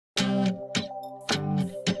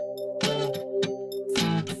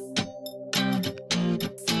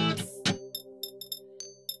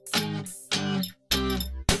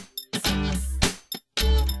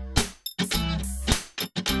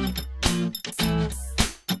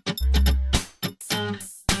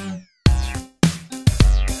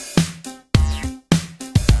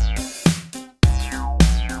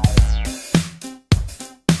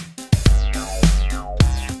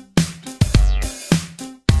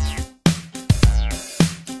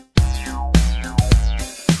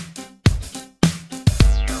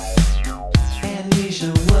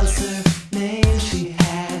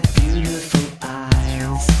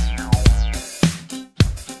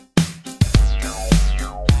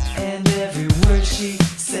she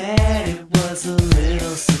said, it was a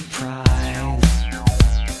little surprise.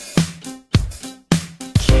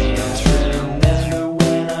 Can't remember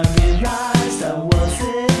when I realized I was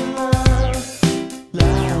in love. La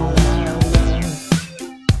la la.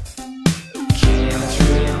 Can't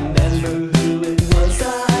remember who it was I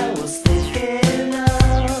was thinking of.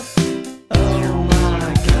 Oh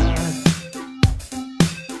my God.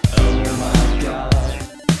 Oh my God.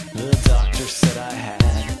 The doctor said I had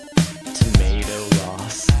tomato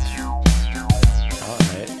loss.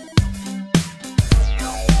 Alright.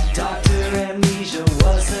 Dr. Amnesia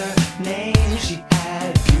was her name. She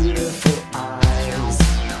had beautiful eyes.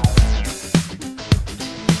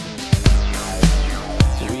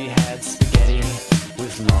 We had spaghetti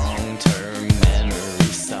with long-term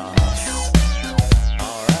memory sauce.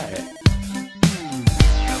 Alright.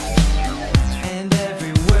 And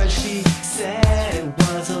every word she said, it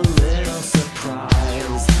was a little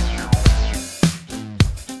surprise.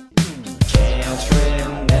 Can't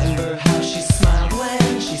remember how she smiled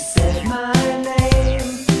when she said my name.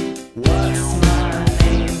 What's my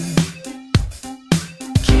name?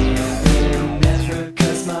 Can't remember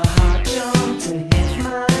 'cause my heart jumped and hit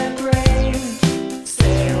my brain.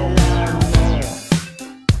 Say l'amor.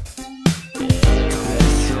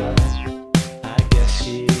 I guess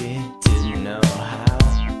she didn't know how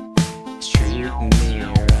to treat me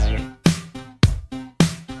right,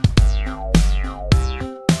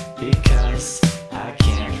 because I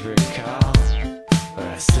can't recall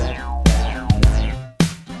where I slept that night.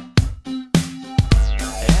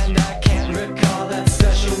 And I can't recall that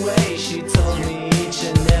special way she told me each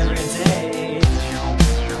and every day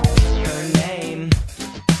her name.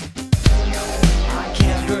 I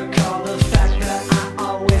can't recall the fact that I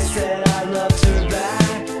always said I loved her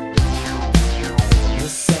back the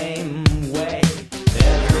same way.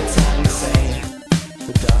 Every time the same,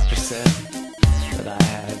 the doctor said